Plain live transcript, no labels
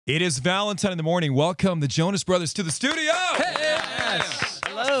It is Valentine in the morning. Welcome the Jonas Brothers to the studio. Hey! Yes.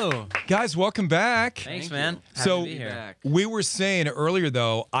 Hello. Guys, welcome back. Thanks, man. Happy So to be here. we were saying earlier,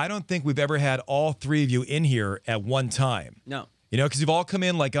 though, I don't think we've ever had all three of you in here at one time. No. You know, because you've all come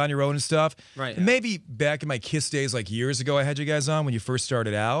in like on your own and stuff. Right. And maybe back in my Kiss days, like years ago, I had you guys on when you first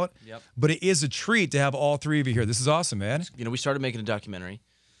started out. Yep. But it is a treat to have all three of you here. This is awesome, man. You know, we started making a documentary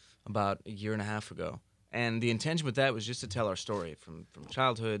about a year and a half ago. And the intention with that was just to tell our story from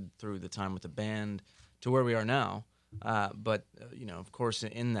childhood through the time with the band to where we are now. But you know, of course,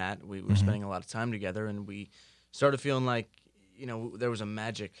 in that, we were spending a lot of time together, and we started feeling like, you know, there was a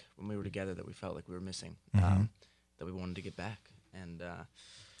magic when we were together that we felt like we were missing, that we wanted to get back. And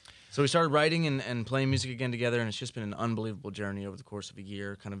so we started writing and playing music again together, and it's just been an unbelievable journey over the course of a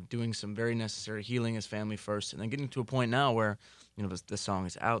year, kind of doing some very necessary healing as family first, and then getting to a point now where, you know, the song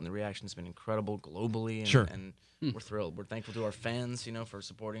is out, and the reaction has been incredible globally, and, Sure. and we're thrilled. We're thankful to our fans, you know, for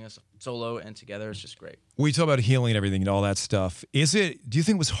supporting us solo and together. It's just great. We talk about healing and everything and all that stuff. Do you think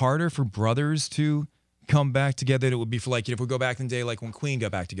it was harder for brothers to come back together than it would be for, like, you know, if we go back in the day, like when Queen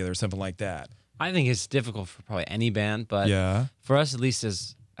got back together or something like that? I think it's difficult for probably any band, but Yeah. for us, at least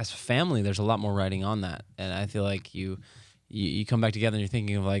as a family, there's a lot more writing on that. And I feel like you come back together and you're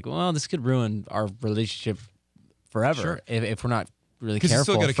thinking of like, well, this could ruin our relationship forever Sure. if we're not really Because you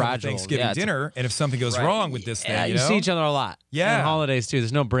careful. still got to come to fragile. Thanksgiving Yeah, dinner, and if something goes wrong with this thing, yeah, you you know? see each other a lot. Yeah. And holidays too.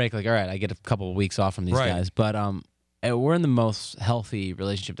 There's no break. Like, all right, I get a couple of weeks off from these Right. guys, but we're in the most healthy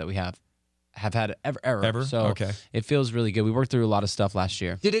relationship that we have had ever. So Okay. it feels really good. We worked through a lot of stuff last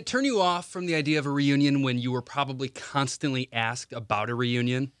year. Did it turn you off from the idea of a reunion when you were probably constantly asked about a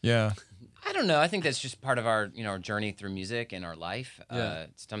reunion? Yeah. I don't know. I think that's just part of our, our journey through music and our life. Yeah.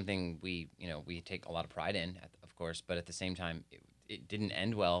 It's something we take a lot of pride in, of course, but at the same time, it didn't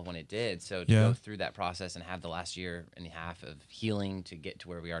end well when it did. So to Yeah. go through that process and have the last year and a half of healing to get to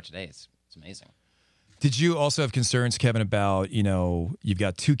where we are today, it's amazing. Did you also have concerns, Kevin, about, you've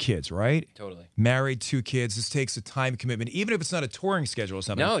got 2 kids, right? Totally. Married, 2 kids. This takes a time commitment, even if it's not a touring schedule or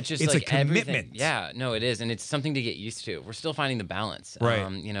something. No, it's just it's like a commitment. everything. Yeah, no, it is, and it's something to get used to. We're still finding the balance. Right.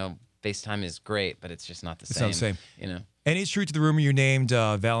 FaceTime is great, but it's just not the It's same. not the same. And it's true to the rumor you named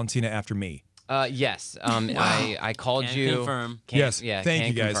Valentina after me. Yes. I called Can you. confirm. Yes. Yeah. Thank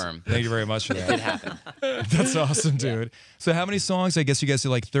can you, guys. confirm. Thank you very much for It that. happened. That's awesome, dude. So how many songs? I guess you guys did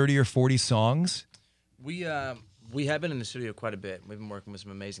like 30 or 40 songs? We have been in the studio quite a bit. We've been working with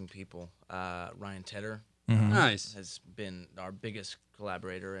some amazing people. Ryan Tedder Nice. has been our biggest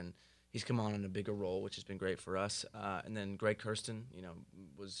collaborator, and he's come on in a bigger role, which has been great for us. And then Greg Kirsten,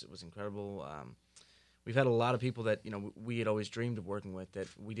 was incredible. We've had a lot of people that we had always dreamed of working with that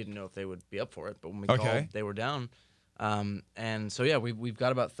we didn't know if they would be up for it, but when we called, they were down. And so yeah, we've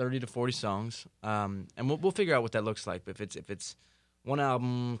got about 30 to 40 songs, and we'll figure out what that looks like. But if it's one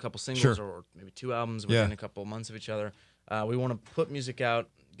album, a couple singles, or maybe 2 albums within a couple of months of each other, we want to put music out,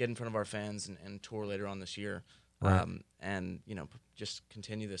 get in front of our fans, and tour later on this year. Right. And just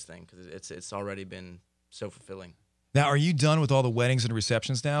continue this thing because it's already been so fulfilling. Now, are you done with all the weddings and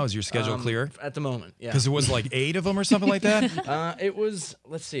receptions now? Is your schedule clear? At the moment, yeah. Because it was like 8 of them or something like that? It was,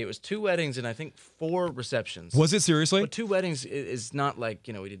 let's see, it was 2 weddings and I think 4 receptions. Was it seriously? But 2 weddings is not like,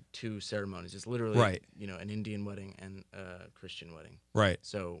 we did 2 ceremonies. It's literally, Right. An Indian wedding and a Christian wedding. Right.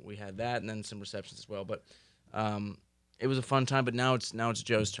 So we had that and then some receptions as well. But it was a fun time, but now it's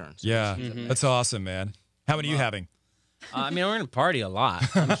Joe's turn. So Yeah. he's up next. That's awesome, man. How many are you having? We're going to party a lot,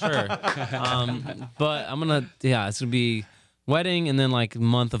 I'm sure. But I'm going to, it's going to be wedding and then like a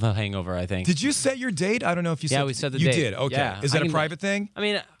month of a hangover, I think. Did you set your date? I don't know if you set. Yeah, we set the you date. You did? Okay. Yeah. Is that I a can- private thing? I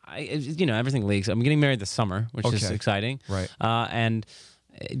mean, everything leaks. I'm getting married this summer, which is Okay. exciting. Right. And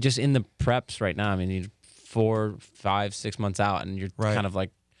just in the preps right now, I mean, you're 4, 5, 6 months out, and you're Right. kind of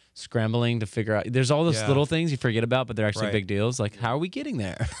like scrambling to figure out. There's all those Yeah. little things you forget about, but they're actually Right. big deals. Like, how are we getting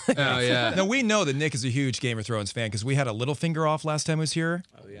there? Oh, yeah. Now, we know that Nick is a huge Game of Thrones fan because we had a Littlefinger off last time he was here.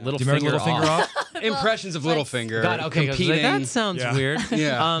 Little Do you remember finger Littlefinger off. off? Impressions of Littlefinger. God, okay, 'cause I was competing. like, that sounds Yeah. weird.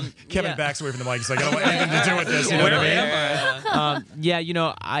 Yeah. Kevin yeah. backs away from the mic. He's like, I don't want anything to do with this. You know what I mean?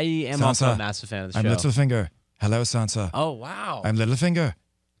 Yeah, I am also Sansa, a massive fan of the I'm show. Littlefinger. Hello, Sansa. Oh, wow. I'm Littlefinger.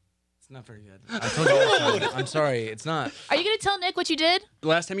 It's not very good. I told you all the time. I'm sorry, it's not. Are you going to tell Nick what you did? The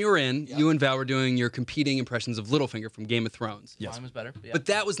last time you were in, you and Val were doing your competing impressions of Littlefinger from Game of Thrones. Yes. Mine was better. Yeah. But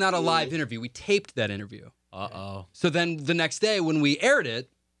that was not a live interview. We taped that interview. Uh-oh. So then the next day when we aired it,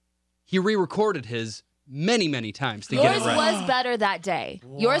 he re-recorded his many, many times to get Yours it right. was better that day.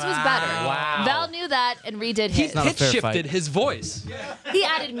 Yours was better. Wow. Val knew that and redid He his. not a pitch fair shifted fight. his voice. He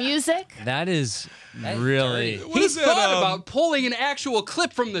added music. That is really. He thought about pulling an actual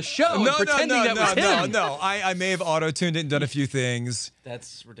clip from the show and pretending that was him. No. I may have auto-tuned it and done a few things.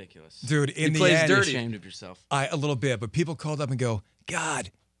 That's ridiculous. Dude, in the plays end, dirty. Ashamed of yourself. a little bit, but people called up and go,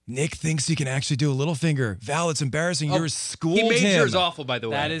 God, Nick thinks he can actually do a little finger. Val, it's embarrassing. You're schooled He made him. yours awful, by the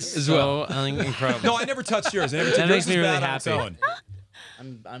way. That is as so well. incredible. No, I never touched yours. I never That yours makes me was really bad on its happy. own.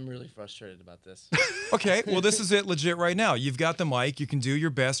 I'm really frustrated about this. Okay, well, this is it legit right now. You've got the mic. You can do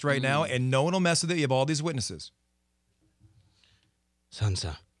your best right now, and no one will mess with it. You have all these witnesses.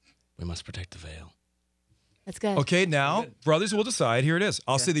 Sansa, we must protect the veil. That's good. Okay, now, brothers will decide. Here it is.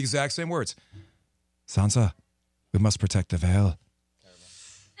 I'll say the exact same words. Sansa, we must protect the veil.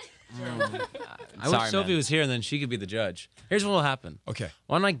 I wish Sophie was here, and then she could be the judge. Here's what will happen. Okay.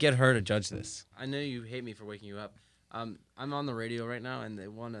 Why don't I get her to judge this? I know you hate me for waking you up. I'm on the radio right now, and they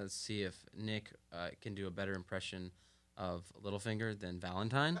want to see if Nick can do a better impression of Littlefinger than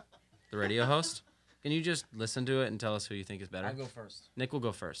Valentine, the radio host. Can you just listen to it and tell us who you think is better? I'll go first. Nick will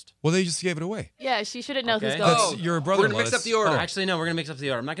go first. Well, they just gave it away. Yeah, she shouldn't know who's Okay. going. That's your brother. We're going to mix up the order. Actually, no, we're going to mix up the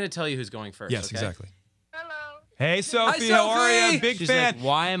order. I'm not going to tell you who's going first. Yes, okay? exactly. Hello. Hey, Sophie, Hi, how are you? Sophie. Big She's fan. like,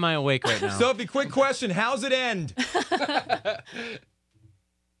 why am I awake right now? Sophie, quick question. How's it end? Wait,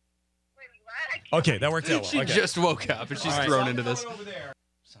 what? Okay, that worked out well. She Okay. just woke up and she's thrown into this.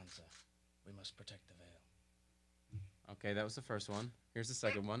 Sansa, we must protect the veil. Okay, that was the first one. Here's the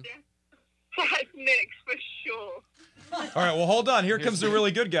second one. That's Nick for sure. All right, well, hold on. Here comes the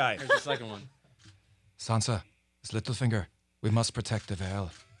really good guy. Here's the second one. Sansa, it's Littlefinger. We must protect the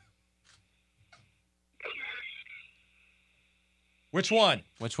veil. Which one?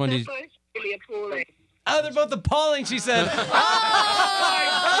 Which one did you... Both really appalling. Oh, they're both appalling, she said.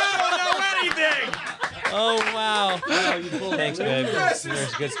 Anything. Oh, wow. Thanks, babe. You're a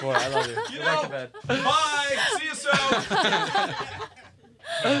good sport. I love you. Go back to bed. Bye. See you soon.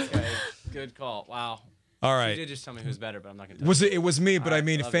 Okay. Good call. Wow. All You right. did just tell me who's better, but I'm not going to tell Was you. it? It was me, but All I right,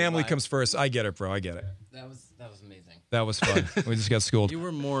 mean, love you, family bye. comes first. I get it, bro. I get it. That was amazing. That was fun. We just got schooled. You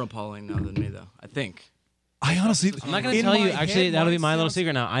were more appalling now than me, though. I think. I honestly, I'm not going to in tell you. my Actually, head, that'll be mine my little sounds-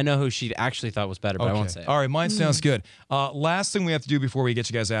 secret now. I know who she actually thought was better, but I won't say it. All right, mine sounds good. Last thing we have to do before we get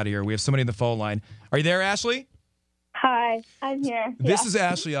you guys out of here, we have somebody in the phone line. Are you there, Ashley? Hi, I'm here. This is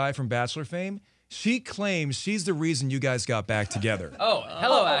Ashley I from Bachelor fame. She claims she's the reason you guys got back together. Oh,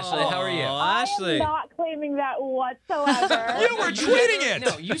 hello, Ashley. How are you? Ashley. Not claiming that whatsoever. You were tweeting it.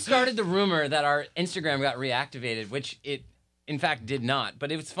 No, you started the rumor that our Instagram got reactivated, which it, in fact, did not.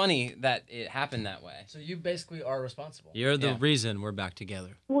 But it was funny that it happened that way. So you basically are responsible. You're the Yeah. reason we're back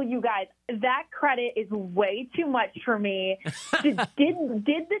together. Well, you guys, that credit is way too much for me. did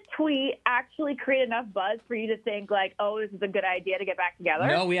the tweet actually create enough buzz for you to think like, oh, this is a good idea to get back together?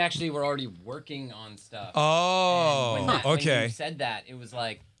 No, we actually were already working on stuff. Oh, When okay. you said that, it was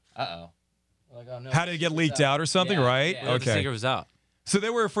like, uh-oh. Like, oh, no. How did it get leaked out or something, Yeah, right? yeah. The Okay. secret was out. So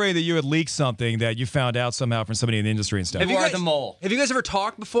they were afraid that you had leaked something that you found out somehow from somebody in the industry and stuff. Have You you are guys- the mole. Have you guys ever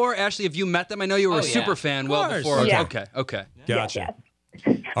talked before? Ashley, have you met them? I know you were Oh, a yeah. super fan well course. before. Yeah. Okay. Gotcha.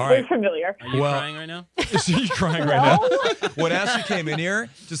 Yes. All We're right. familiar. Are you Well- crying right now? She's crying right now. When Ashley came in here,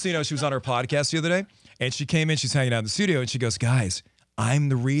 just so you know, she was on her podcast the other day, and she came in, she's hanging out in the studio, and she goes, guys, I'm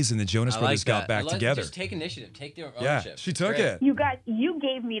the reason the Jonas I Brothers like got that. back together. Just take initiative. Take the ownership. Yeah, she It's took great. it. You guys, you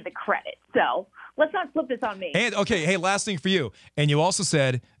gave me the credit, so let's not flip this on me. And okay, hey, last thing for you. And you also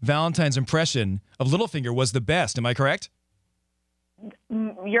said Valentine's impression of Littlefinger was the best. Am I correct?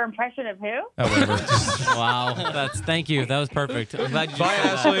 Your impression of who? Oh, whatever. Wow. Thank you. That was perfect. I'm glad you Bye, said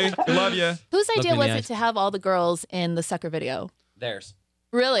that. Ashley. Love you. Whose Look idea me in was the it eyes. to have all the girls in the sucker video? Theirs.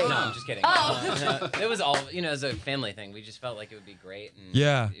 Really? No, I'm just kidding. Oh. No, it was all, as a family thing. We just felt like it would be great. And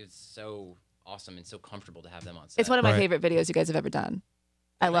Yeah. It was so awesome and so comfortable to have them on set. It's one of my Right. favorite videos you guys have ever done.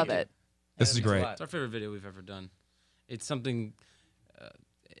 I love it. This is That means a great. lot. It's our favorite video we've ever done. It's something.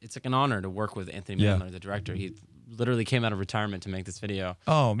 It's like an honor to work with Anthony Yeah. Mandler, the director. He literally came out of retirement to make this video.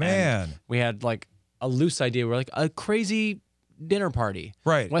 Oh, man. We had like a loose idea. We're like a crazy dinner party,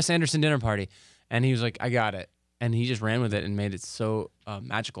 Right. Wes Anderson dinner party, and he was like, "I got it," and he just ran with it and made it so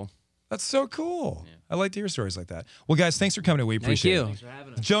magical. That's so cool. I like to hear stories like that. Well, guys, thanks for coming in. We Thank appreciate you. it. Thanks for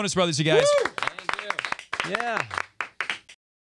having us. Jonas Brothers, you guys. Thank you. Yeah.